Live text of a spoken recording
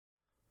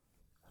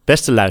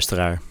Beste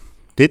luisteraar,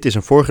 dit is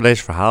een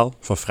voorgelezen verhaal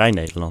van Vrij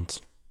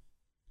Nederland.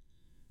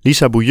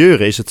 Lisa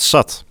Bouilleure is het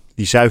zat,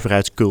 die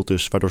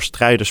zuiverheidscultus waardoor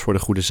strijders voor de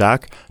goede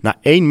zaak na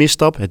één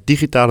misstap het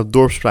digitale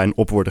dorpsplein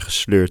op worden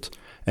gesleurd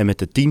en met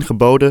de 10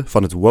 geboden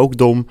van het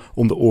wokedom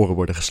om de oren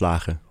worden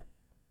geslagen.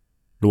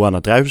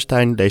 Luana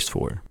Druivenstein leest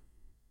voor.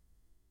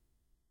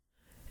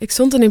 Ik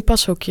stond in een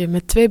pashokje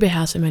met 2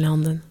 BH's in mijn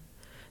handen.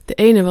 De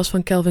ene was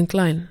van Calvin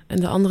Klein en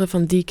de andere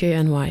van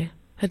DKNY,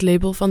 het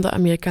label van de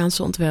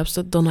Amerikaanse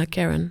ontwerpster Donna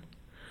Karan.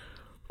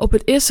 Op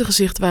het eerste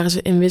gezicht waren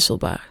ze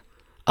inwisselbaar,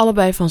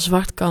 allebei van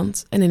zwart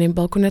kant en in een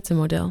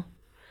balkonettenmodel.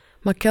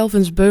 Maar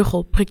Calvins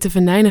beugel prikte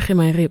venijnig in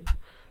mijn rib,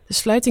 de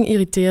sluiting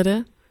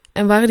irriteerde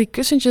en waren die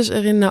kussentjes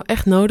erin nou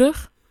echt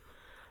nodig?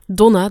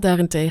 Donna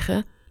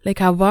daarentegen leek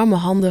haar warme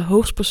handen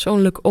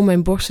hoogstpersoonlijk om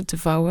mijn borsten te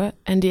vouwen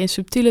en die een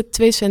subtiele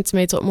 2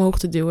 centimeter omhoog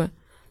te duwen,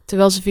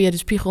 terwijl ze via de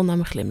spiegel naar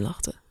me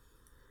glimlachte.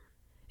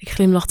 Ik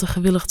glimlachte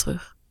gewillig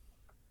terug.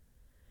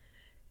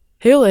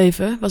 Heel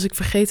even was ik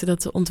vergeten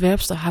dat de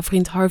ontwerpster haar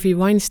vriend Harvey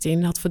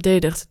Weinstein had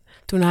verdedigd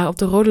toen haar op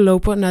de rode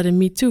loper naar de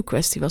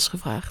MeToo-kwestie was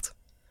gevraagd.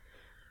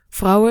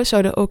 Vrouwen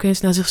zouden ook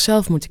eens naar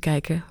zichzelf moeten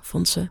kijken,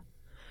 vond ze.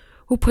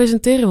 Hoe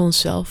presenteren we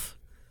onszelf?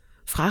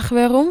 Vragen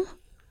we erom?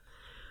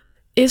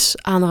 Is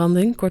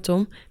aanranding,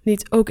 kortom,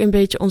 niet ook een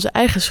beetje onze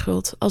eigen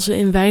schuld als we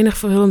in weinig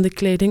verhullende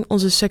kleding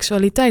onze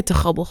seksualiteit te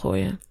grabbel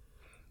gooien?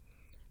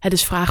 Het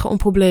is vragen om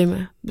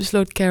problemen,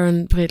 besloot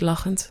Karen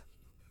breedlachend.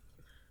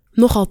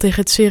 Nogal tegen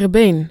het zere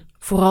been,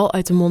 vooral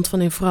uit de mond van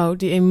een vrouw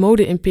die een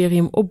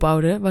mode-imperium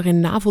opbouwde waarin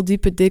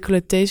naveldiepe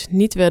decolletés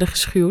niet werden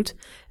geschuwd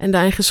en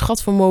daar een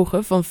geschat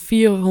vermogen van $470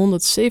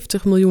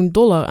 miljoen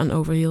aan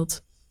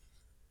overhield.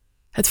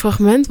 Het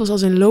fragment was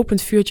als een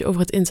lopend vuurtje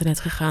over het internet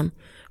gegaan,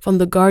 van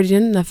The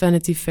Guardian naar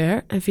Vanity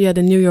Fair en via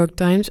de New York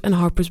Times en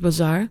Harper's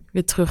Bazaar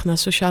weer terug naar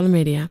sociale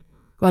media,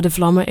 waar de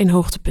vlammen een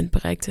hoogtepunt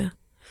bereikten.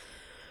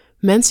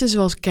 Mensen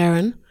zoals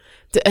Karen,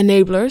 de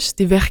enablers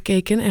die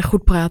wegkeken en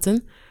goed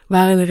praten,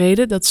 waren de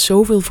reden dat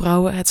zoveel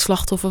vrouwen het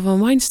slachtoffer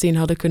van Weinstein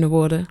hadden kunnen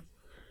worden.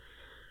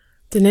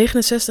 De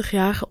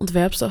 69-jarige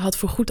ontwerpster had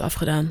voorgoed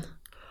afgedaan.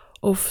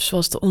 Of,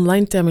 zoals de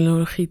online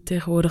terminologie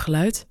tegenwoordig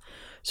luidt,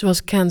 ze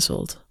was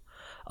cancelled.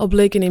 Al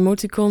bleek een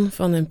emoticon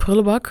van een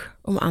prullenbak,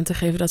 om aan te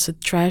geven dat ze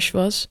trash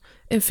was,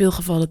 in veel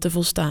gevallen te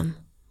volstaan.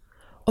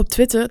 Op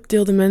Twitter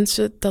deelden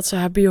mensen dat ze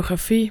haar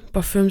biografie,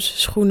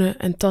 parfums, schoenen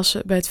en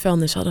tassen bij het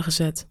vuilnis hadden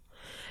gezet.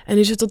 En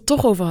nu ze het er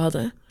toch over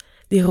hadden,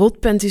 die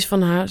rotpanties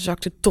van haar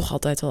zakten toch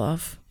altijd al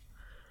af.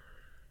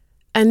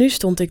 En nu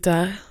stond ik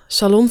daar,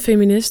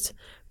 salonfeminist,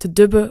 te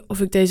dubben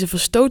of ik deze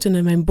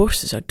verstotene mijn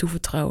borsten zou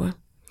toevertrouwen.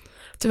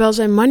 Terwijl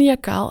zij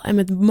maniakaal en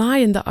met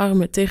maaiende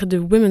armen tegen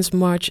de Women's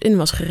March in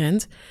was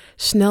gerend,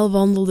 snel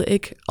wandelde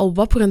ik, al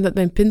wapperend met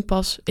mijn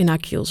pinpas, in haar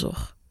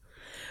kielzog.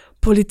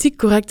 Politiek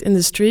correct in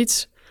de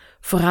streets,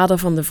 verrader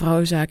van de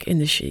vrouwenzaak in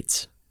de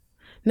sheets.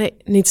 Nee,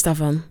 niets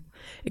daarvan.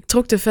 Ik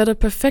trok de verder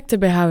perfecte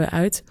BH weer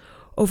uit,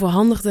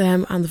 overhandigde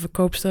hem aan de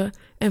verkoopster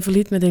en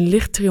verliet met een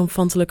licht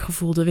triomfantelijk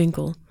gevoel de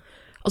winkel.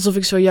 Alsof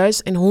ik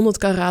zojuist een 100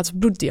 karaats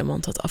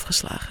bloeddiamant had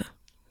afgeslagen.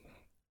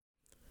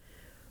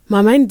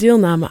 Maar mijn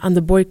deelname aan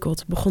de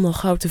boycott begon al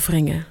gauw te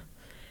wringen.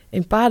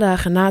 Een paar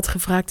dagen na het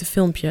gevraagde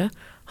filmpje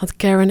had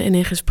Karen in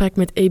een gesprek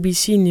met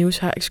ABC News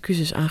haar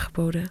excuses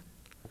aangeboden.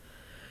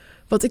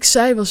 Wat ik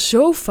zei was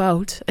zo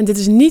fout en dit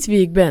is niet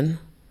wie ik ben.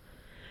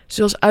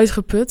 Ze was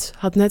uitgeput,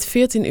 had net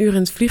 14 uur in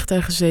het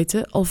vliegtuig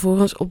gezeten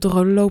alvorens op de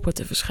rode loper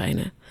te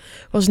verschijnen.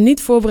 Was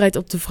niet voorbereid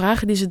op de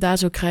vragen die ze daar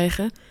zou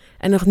krijgen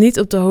en nog niet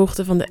op de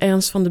hoogte van de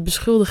ernst van de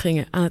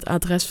beschuldigingen aan het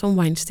adres van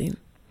Weinstein.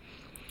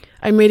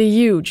 I made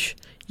a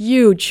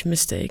huge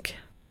mistake.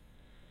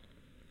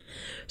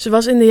 Ze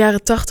was in de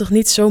jaren 80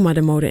 niet zomaar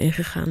de mode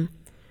ingegaan.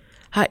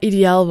 Haar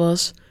ideaal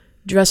was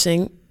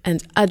dressing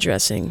and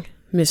addressing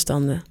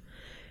misstanden.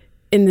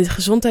 In de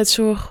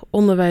gezondheidszorg,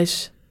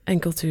 onderwijs en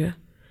cultuur.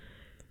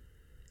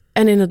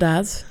 En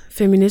inderdaad,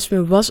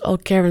 feminisme was al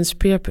Karen's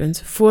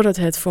speerpunt voordat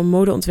het voor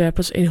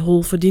modeontwerpers een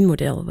hol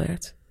verdienmodel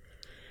werd.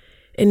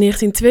 In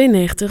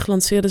 1992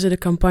 lanceerde ze de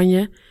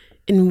campagne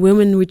In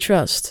Women We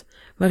Trust,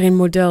 waarin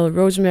model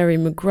Rosemary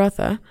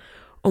McGrath,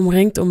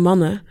 omringd door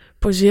mannen,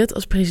 poseert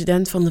als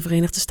president van de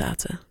Verenigde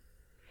Staten.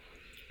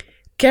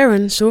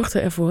 Karen zorgde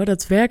ervoor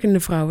dat werkende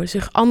vrouwen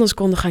zich anders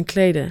konden gaan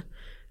kleden.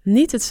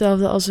 Niet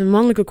hetzelfde als hun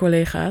mannelijke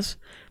collega's,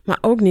 maar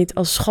ook niet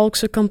als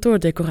schalkse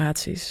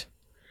kantoordecoraties.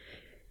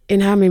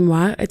 In haar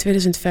memoir uit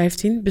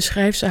 2015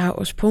 beschrijft ze haar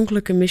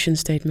oorspronkelijke mission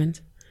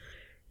statement.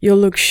 You'll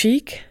look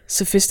chic,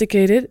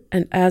 sophisticated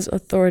and as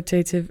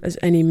authoritative as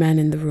any man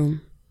in the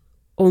room.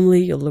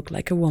 Only you'll look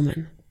like a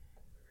woman.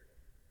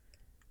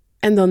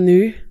 En dan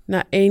nu,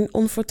 na 1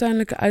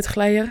 onfortuinlijke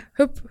uitglijer,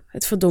 hup,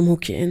 het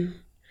verdomhoekje in.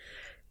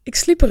 Ik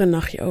sliep er een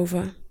nachtje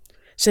over.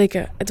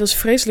 Zeker, het was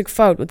vreselijk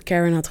fout wat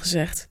Karen had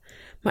gezegd.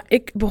 Maar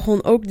ik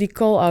begon ook die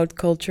call-out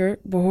culture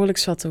behoorlijk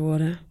zat te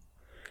worden.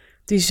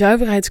 Die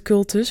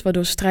zuiverheidscultus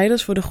waardoor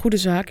strijders voor de goede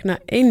zaak na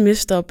 1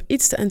 misstap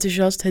iets te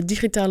enthousiast het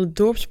digitale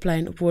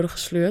dorpsplein op worden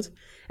gesleurd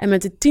en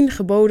met de 10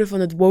 geboden van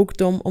het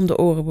wokedom om de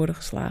oren worden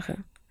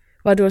geslagen.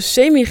 Waardoor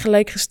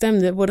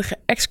semi-gelijkgestemden worden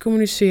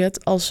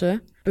geëxcommuniceerd als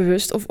ze,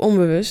 bewust of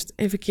onbewust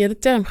een verkeerde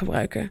term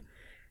gebruiken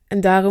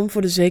en daarom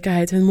voor de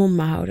zekerheid hun mond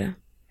maar houden.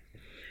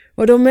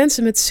 Waardoor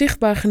mensen met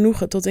zichtbaar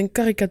genoegen tot een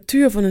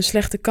karikatuur van hun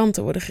slechte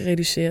kanten worden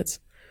gereduceerd.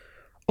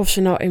 Of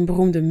ze nou een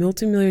beroemde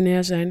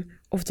multimiljonair zijn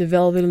of de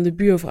welwillende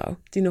buurvrouw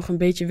die nog een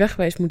beetje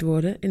wegwijs moet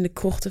worden in de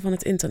krochten van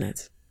het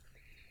internet.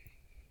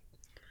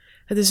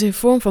 Het is een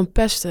vorm van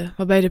pesten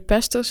waarbij de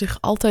pester zich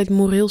altijd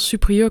moreel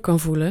superieur kan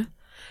voelen.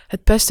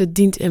 Het pesten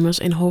dient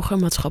immers een hoger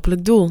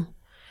maatschappelijk doel.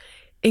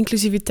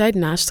 Inclusiviteit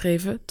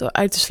nastreven door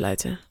uit te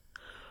sluiten.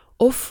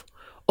 Of,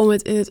 om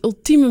het in het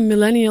ultieme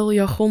millennial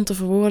jargon te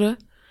verwoorden,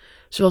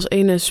 zoals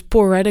ene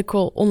Spore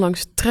Radical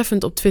onlangs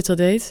treffend op Twitter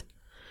deed: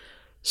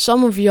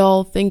 Some of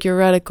y'all think you're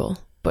radical,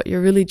 but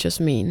you're really just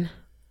mean.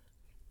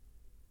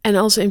 En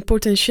als een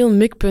potentieel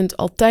mikpunt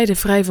al tijden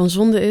vrij van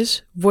zonde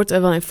is, wordt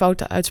er wel een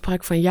foute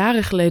uitspraak van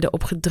jaren geleden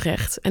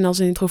opgedrecht en als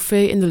een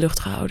trofee in de lucht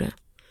gehouden.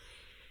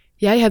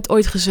 Jij hebt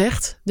ooit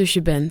gezegd, dus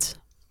je bent.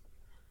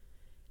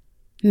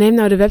 Neem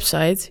nou de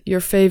website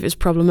Your Fave is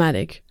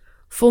Problematic,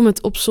 vol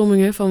met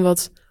opsommingen van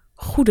wat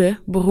goede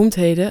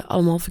beroemdheden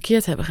allemaal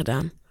verkeerd hebben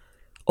gedaan.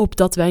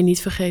 Opdat wij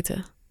niet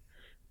vergeten.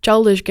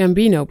 Childish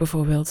Gambino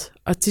bijvoorbeeld,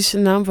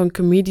 artiestennaam van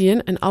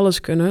comedian en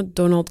alleskunner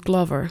Donald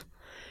Glover,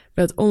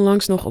 werd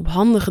onlangs nog op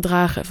handen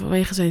gedragen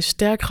vanwege zijn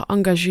sterk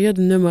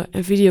geëngageerde nummer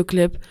en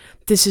videoclip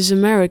This is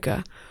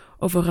America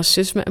over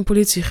racisme en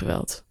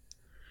politiegeweld.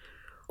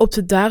 Op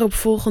de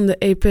daaropvolgende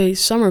EP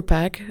Summer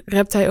Pack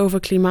rapt hij over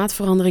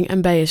klimaatverandering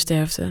en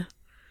bijensterfte.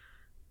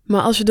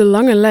 Maar als je de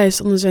lange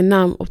lijst onder zijn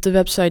naam op de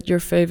website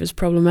Your Fave is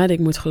Problematic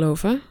moet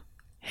geloven,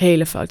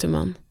 hele foute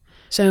man.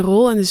 Zijn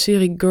rol in de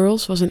serie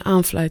Girls was een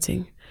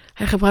aanfluiting.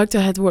 Hij gebruikte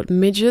het woord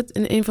midget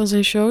in een van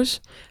zijn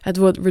shows, het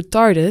woord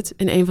retarded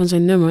in een van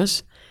zijn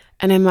nummers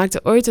en hij maakte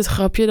ooit het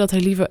grapje dat hij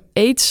liever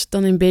AIDS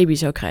dan een baby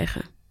zou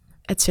krijgen,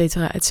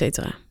 etcetera,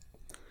 etcetera.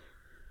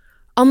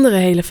 Andere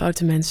hele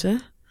foute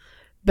mensen,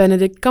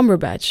 Benedict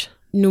Cumberbatch,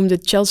 noemde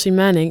Chelsea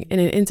Manning in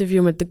een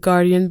interview met The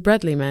Guardian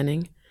Bradley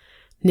Manning.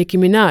 Nicki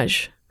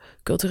Minaj,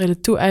 culturele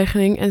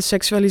toe-eigening en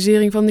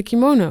seksualisering van de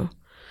kimono.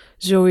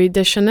 Zooey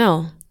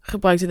Deschanel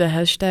gebruikte de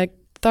hashtag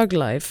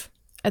Thuglife,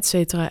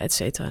 etcetera,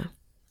 etcetera.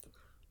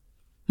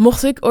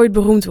 Mocht ik ooit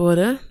beroemd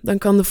worden, dan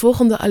kan de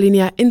volgende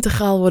alinea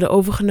integraal worden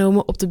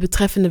overgenomen op de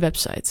betreffende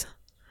website.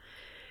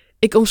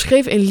 Ik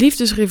omschreef een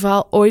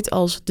liefdesrivaal ooit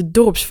als de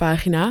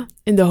dorpsvagina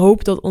in de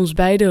hoop dat ons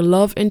beide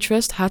love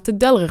interest haar te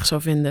dellerig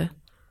zou vinden.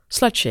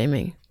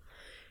 Slutshaming.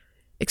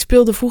 Ik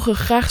speelde vroeger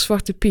graag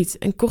Zwarte Piet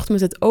en kocht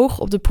met het oog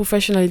op de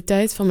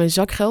professionaliteit van mijn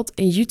zakgeld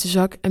een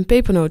jutezak en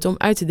pepernoten om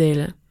uit te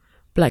delen.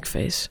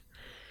 Blackface.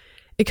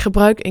 Ik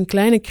gebruik in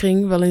kleine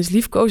kring wel eens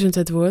liefkozend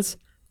het woord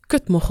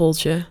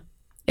kutmogoltje.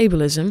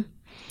 Ableism.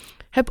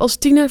 Heb als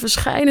tiener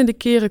verscheidene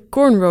keren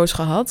cornrows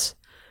gehad.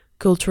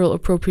 Cultural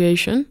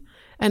appropriation.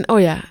 En oh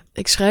ja,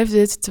 ik schrijf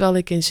dit terwijl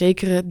ik een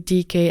zekere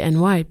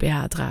DKNY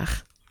BH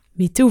draag.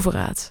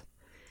 MeToo-verraad.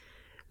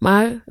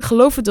 Maar,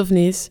 geloof het of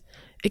niet,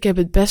 ik heb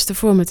het beste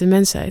voor met de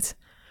mensheid.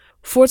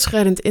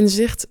 Voortschrijdend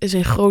inzicht is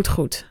een groot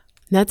goed,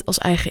 net als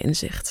eigen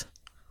inzicht.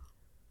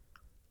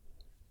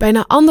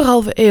 Bijna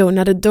 1,5 eeuw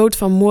na de dood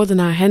van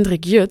moordenaar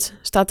Hendrik Jut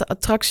staat de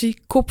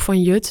attractie Kop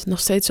van Jut nog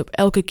steeds op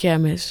elke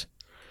kermis.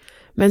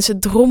 Mensen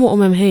drommen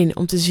om hem heen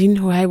om te zien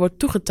hoe hij wordt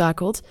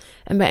toegetakeld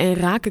en bij een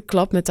rake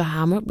klap met de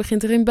hamer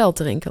begint er een bel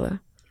te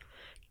rinkelen.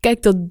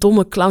 Kijk dat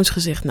domme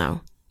clownsgezicht nou.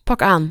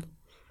 Pak aan.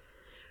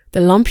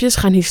 De lampjes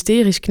gaan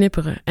hysterisch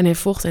knipperen en er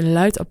volgt een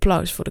luid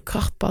applaus voor de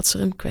krachtpatser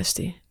in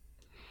kwestie.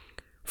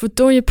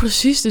 Vertoon je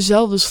precies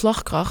dezelfde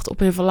slagkracht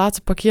op een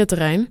verlaten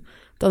parkeerterrein,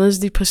 dan is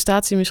die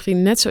prestatie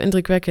misschien net zo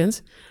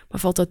indrukwekkend, maar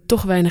valt er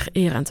toch weinig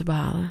eer aan te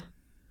behalen.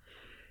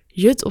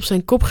 Jut op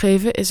zijn kop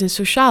geven is een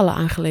sociale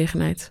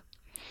aangelegenheid.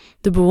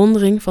 De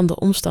bewondering van de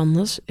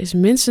omstanders is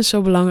minstens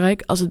zo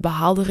belangrijk als het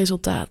behaalde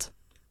resultaat.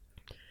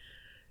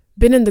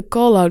 Binnen de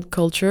call-out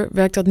culture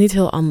werkt dat niet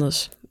heel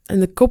anders. En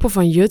de koppen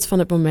van Jut van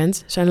het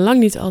moment zijn lang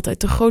niet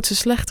altijd de grootste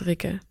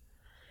slechterikken.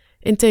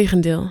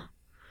 Integendeel.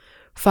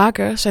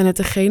 Vaker zijn het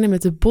degenen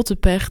met de botte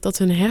pech dat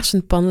hun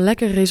hersenpan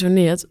lekker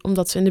resoneert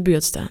omdat ze in de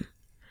buurt staan.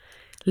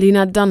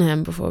 Lena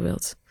Dunham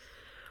bijvoorbeeld.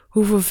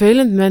 Hoe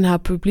vervelend men haar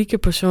publieke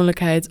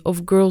persoonlijkheid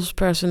of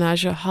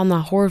Girls-personage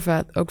Hannah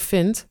Horvath ook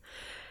vindt,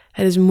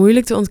 het is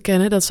moeilijk te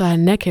ontkennen dat ze haar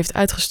nek heeft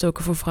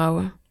uitgestoken voor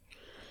vrouwen.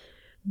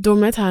 Door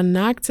met haar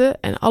naakte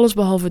en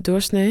allesbehalve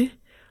doorsnee,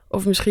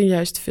 of misschien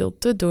juist veel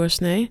te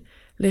doorsnee,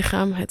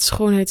 lichaam het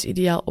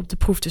schoonheidsideaal op de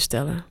proef te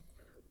stellen.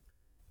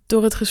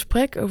 Door het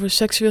gesprek over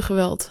seksueel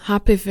geweld,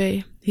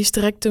 HPV,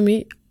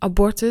 hysterectomie,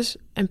 abortus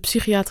en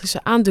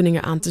psychiatrische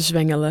aandoeningen aan te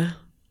zwengelen.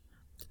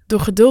 Door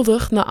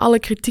geduldig naar alle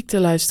kritiek te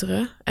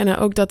luisteren en er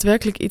ook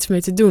daadwerkelijk iets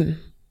mee te doen.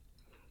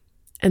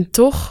 En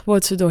toch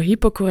wordt ze door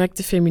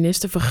hypercorrecte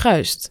feministen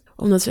verguisd,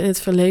 omdat ze in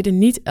het verleden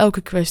niet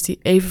elke kwestie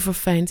even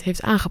verfijnd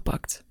heeft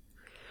aangepakt.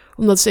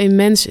 Omdat ze een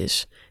mens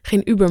is,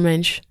 geen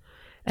ubermensch,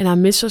 en haar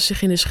missers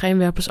zich in de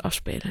schijnwerpers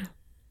afspelen.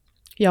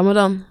 Jammer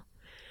dan.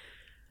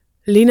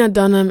 Lena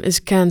Dunham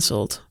is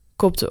cancelled,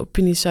 kopte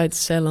opiniesite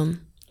Salon.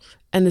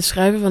 En de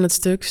schrijver van het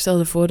stuk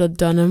stelde voor dat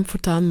Dunham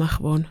voortaan maar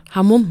gewoon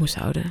haar mond moest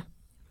houden.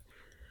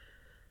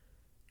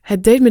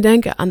 Het deed me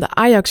denken aan de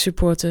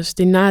Ajax-supporters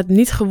die na het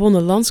niet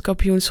gewonnen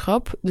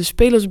landskampioenschap de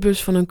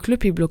spelersbus van hun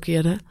clubje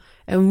blokkeerden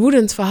en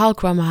woedend verhaal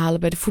kwamen halen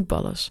bij de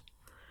voetballers.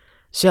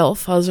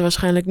 Zelf hadden ze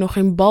waarschijnlijk nog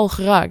geen bal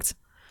geraakt.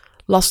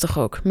 Lastig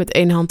ook, met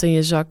 1 hand in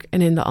je zak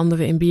en in de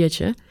andere een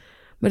biertje,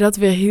 maar dat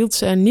weerhield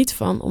ze er niet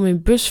van om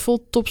een bus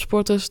vol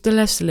topsporters de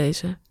les te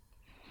lezen.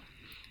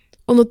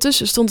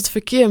 Ondertussen stond het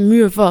verkeer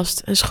muurvast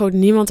en schoot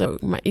niemand er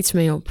ook maar iets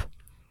mee op.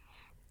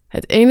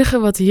 Het enige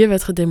wat hier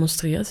werd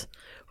gedemonstreerd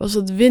was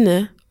dat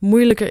winnen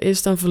moeilijker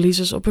is dan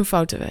verliezers op hun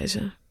fouten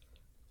wijzen.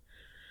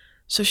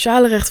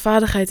 Sociale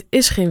rechtvaardigheid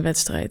is geen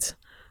wedstrijd,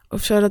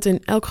 of zou dat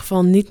in elk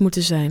geval niet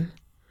moeten zijn.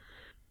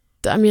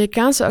 De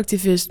Amerikaanse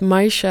activist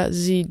Maisha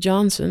Z.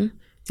 Johnson,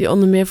 die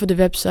onder meer voor de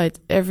website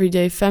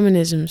Everyday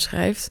Feminism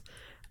schrijft,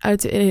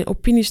 uitte in een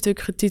opiniestuk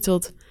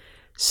getiteld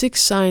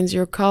 6 Signs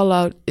Your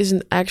Call-Out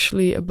Isn't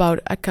Actually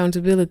About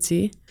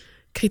Accountability,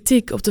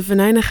 kritiek op de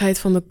venijnigheid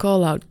van de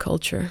call-out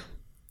culture.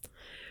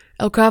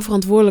 Elkaar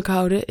verantwoordelijk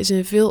houden is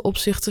in veel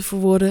opzichten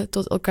verwoorden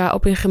tot elkaar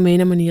op een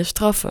gemene manier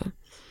straffen.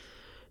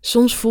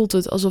 Soms voelt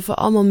het alsof we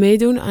allemaal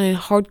meedoen aan een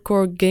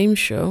hardcore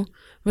gameshow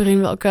waarin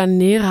we elkaar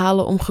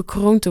neerhalen om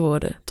gekroond te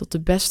worden tot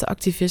de beste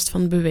activist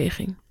van de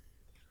beweging.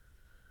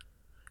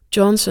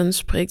 Johnson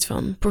spreekt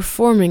van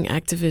performing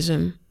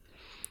activism.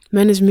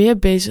 Men is meer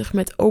bezig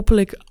met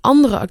openlijk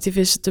andere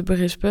activisten te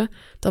berispen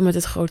dan met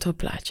het grotere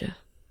plaatje.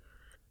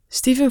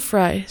 Stephen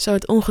Fry zou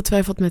het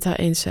ongetwijfeld met haar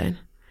eens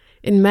zijn.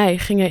 In mei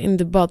ging hij in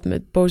debat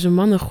met boze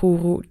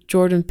mannengoeroe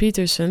Jordan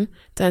Peterson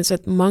tijdens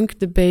het Monk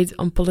Debate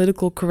on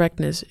Political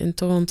Correctness in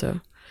Toronto.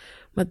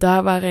 Maar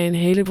daar waren een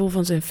heleboel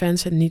van zijn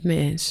fans het niet mee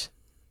eens.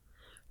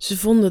 Ze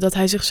vonden dat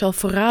hij zichzelf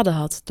verraden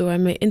had door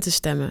ermee in te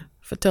stemmen,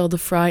 vertelde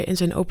Fry in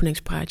zijn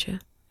openingspraatje.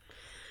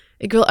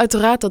 Ik wil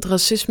uiteraard dat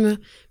racisme,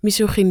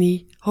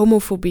 misogynie,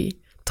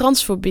 homofobie,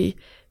 transfobie,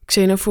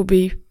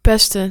 xenofobie,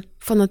 pesten,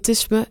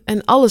 fanatisme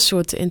en alle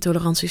soorten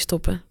intolerantie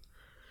stoppen.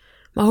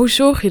 Maar hoe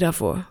zorg je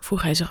daarvoor?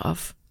 Vroeg hij zich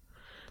af.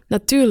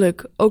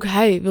 Natuurlijk, ook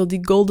hij wil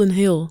die Golden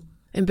Hill,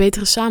 een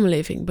betere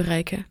samenleving,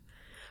 bereiken.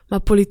 Maar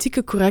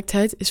politieke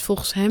correctheid is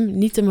volgens hem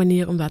niet de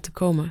manier om daar te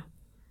komen.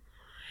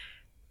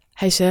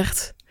 Hij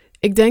zegt,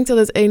 ik denk dat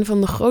het een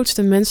van de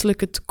grootste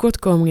menselijke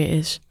tekortkomingen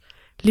is.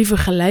 Liever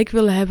gelijk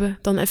willen hebben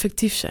dan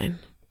effectief zijn.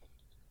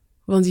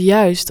 Want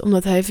juist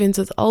omdat hij vindt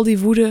dat al die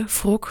woede,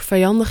 wrok,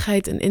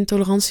 vijandigheid en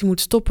intolerantie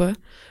moet stoppen,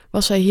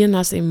 was hij hier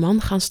naast een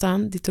man gaan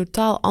staan die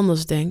totaal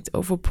anders denkt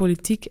over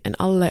politiek en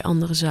allerlei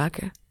andere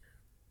zaken.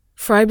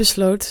 Fry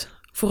besloot,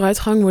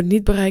 vooruitgang wordt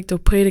niet bereikt door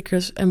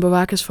predikers en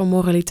bewakers van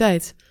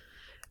moraliteit.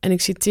 En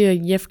ik citeer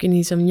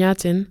Yevgeny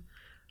Zamyatin,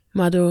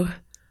 maar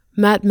door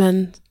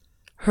madmen,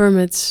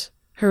 hermits,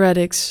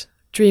 heretics,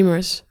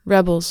 dreamers,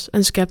 rebels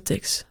en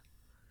skeptics.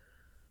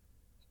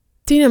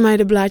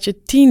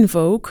 Tienermeidenblaadje Teen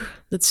Vogue,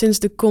 dat sinds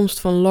de komst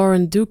van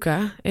Lauren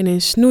Duca in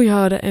een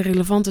snoeiharde en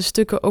relevante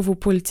stukken over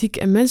politiek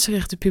en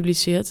mensenrechten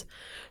publiceert,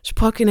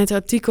 sprak in het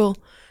artikel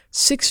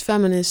 6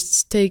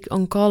 Feminists Take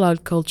on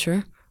Call-Out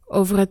Culture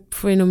over het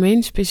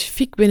fenomeen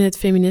specifiek binnen het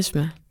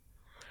feminisme.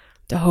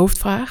 De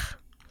hoofdvraag?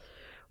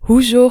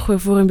 Hoe zorgen we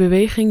voor een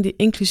beweging die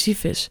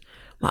inclusief is,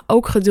 maar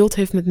ook geduld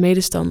heeft met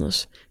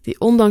medestanders, die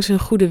ondanks hun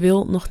goede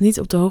wil nog niet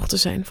op de hoogte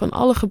zijn van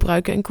alle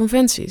gebruiken en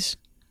conventies?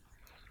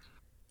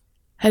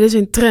 Het is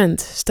een trend,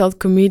 stelt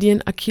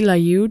comedian Akila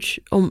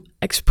Huge, om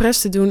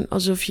expres te doen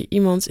alsof je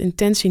iemands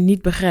intentie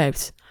niet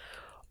begrijpt,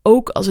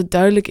 ook als het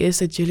duidelijk is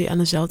dat jullie aan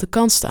dezelfde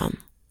kant staan.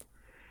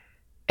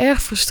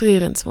 Erg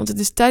frustrerend, want het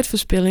is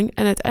tijdverspilling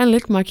en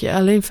uiteindelijk maak je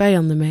alleen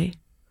vijanden mee.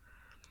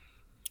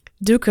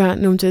 Duca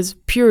noemt het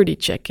purity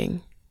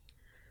checking.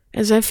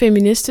 Er zijn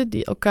feministen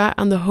die elkaar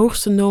aan de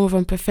hoogste normen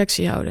van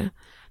perfectie houden,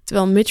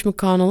 terwijl Mitch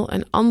McConnell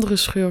en andere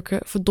schurken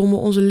verdomme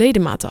onze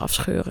ledematen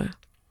afscheuren.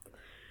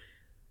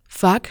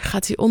 Vaak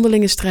gaat die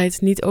onderlinge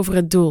strijd niet over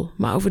het doel,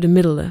 maar over de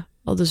middelen,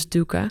 aldus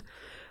Duca,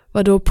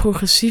 waardoor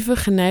progressieven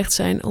geneigd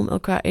zijn om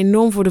elkaar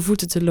enorm voor de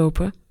voeten te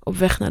lopen op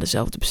weg naar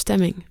dezelfde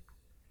bestemming.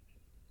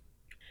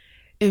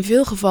 In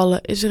veel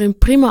gevallen is er een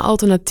prima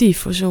alternatief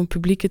voor zo'n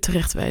publieke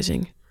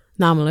terechtwijzing,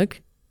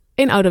 namelijk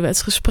een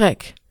ouderwets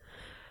gesprek.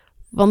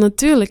 Want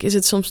natuurlijk is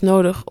het soms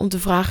nodig om te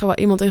vragen waar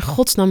iemand in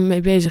godsnaam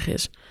mee bezig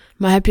is,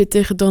 maar heb je het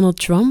tegen Donald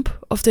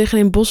Trump of tegen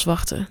een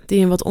boswachter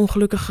die een wat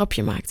ongelukkig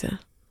grapje maakte?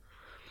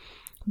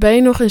 Ben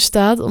je nog in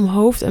staat om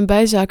hoofd- en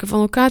bijzaken van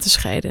elkaar te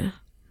scheiden?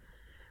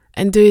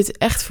 En doe je het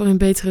echt voor een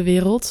betere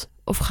wereld,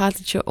 of gaat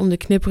het je om de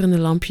knipperende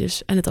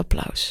lampjes en het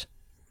applaus?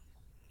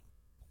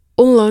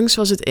 Onlangs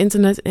was het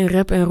internet in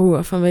rep en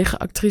roer vanwege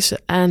actrice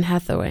Anne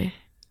Hathaway.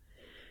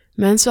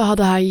 Mensen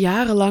hadden haar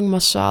jarenlang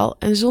massaal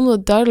en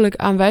zonder duidelijk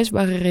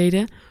aanwijsbare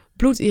reden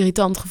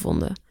bloedirritant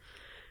gevonden.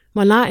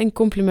 Maar na een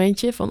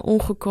complimentje van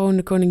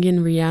ongekroonde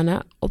koningin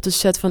Rihanna op de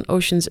set van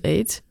Ocean's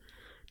 8,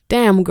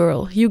 "Damn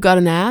girl, you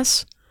got an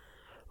ass",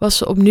 was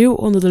ze opnieuw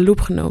onder de loep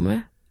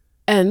genomen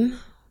en,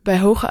 bij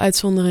hoge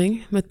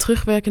uitzondering, met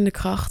terugwerkende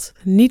kracht,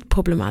 niet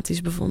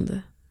problematisch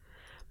bevonden.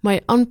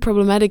 "My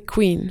unproblematic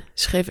queen",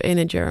 schreef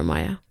ene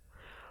Jeremiah.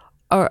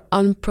 "Our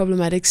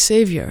unproblematic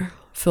savior",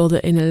 vulde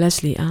ene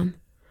Leslie aan.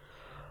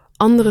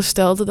 Anderen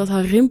stelden dat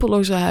haar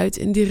rimpelloze huid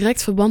in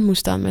direct verband moest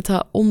staan met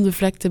haar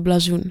onbevlekte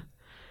blazoen.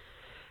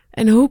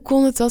 En hoe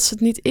kon het dat ze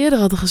het niet eerder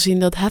hadden gezien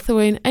dat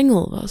Hathaway een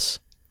engel was?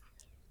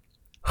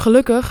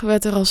 Gelukkig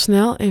werd er al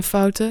snel in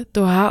fouten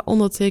door haar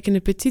ondertekende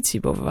petitie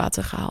boven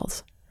water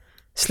gehaald.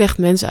 Slecht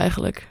mens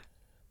eigenlijk.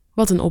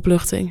 Wat een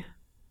opluchting.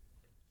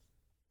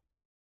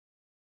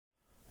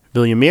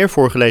 Wil je meer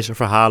voorgelezen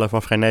verhalen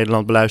van Vrij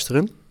Nederland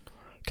beluisteren?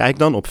 Kijk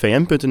dan op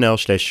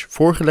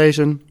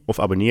vm.nl/voorgelezen of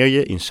abonneer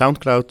je in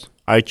Soundcloud,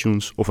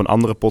 iTunes of een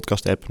andere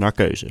podcast-app naar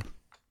keuze.